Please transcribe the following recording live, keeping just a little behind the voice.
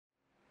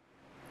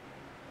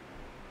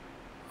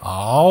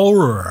All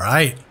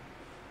right.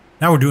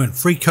 Now we're doing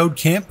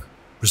FreeCodeCamp,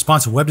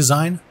 responsive web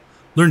design,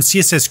 learn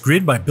CSS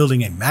Grid by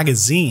building a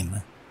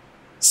magazine.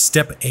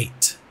 Step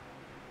 8.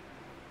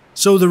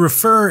 So the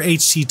refer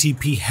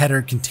HTTP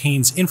header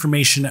contains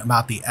information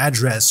about the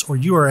address or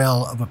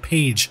URL of a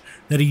page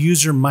that a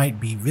user might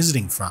be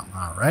visiting from.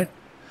 All right.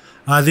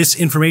 This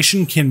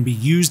information can be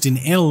used in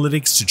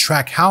analytics to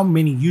track how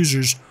many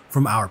users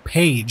from our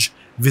page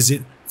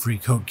visit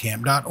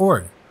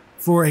freecodecamp.org,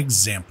 for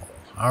example.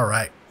 All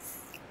right.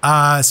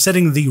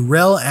 Setting the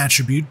rel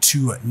attribute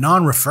to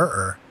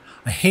non-referrer.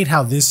 I hate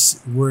how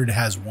this word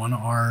has one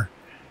R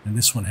and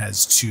this one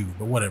has two,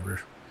 but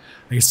whatever.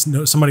 I guess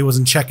somebody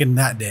wasn't checking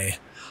that day.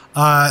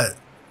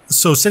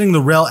 So setting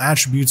the rel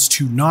attributes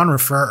to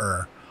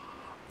non-referrer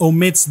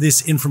omits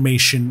this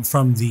information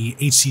from the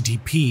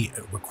HTTP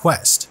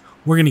request.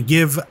 We're going to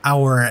give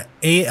our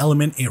A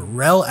element a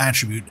rel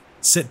attribute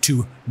set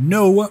to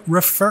no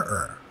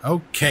referrer.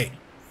 Okay.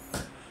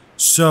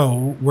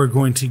 So we're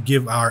going to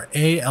give our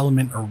A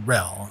element a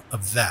rel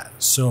of that.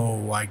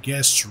 So I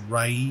guess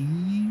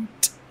right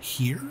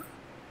here,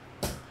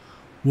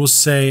 we'll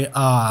say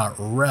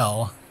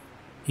rel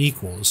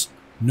equals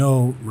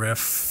no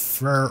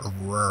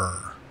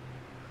referrer,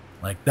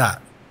 like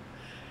that.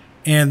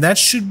 And that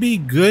should be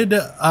good.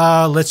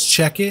 Let's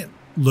check it.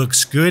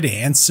 Looks good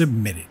and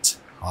submit it.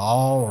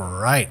 All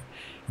right.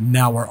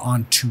 Now we're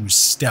on to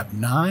step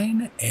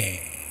 9 and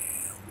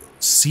we'll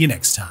see you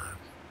next time.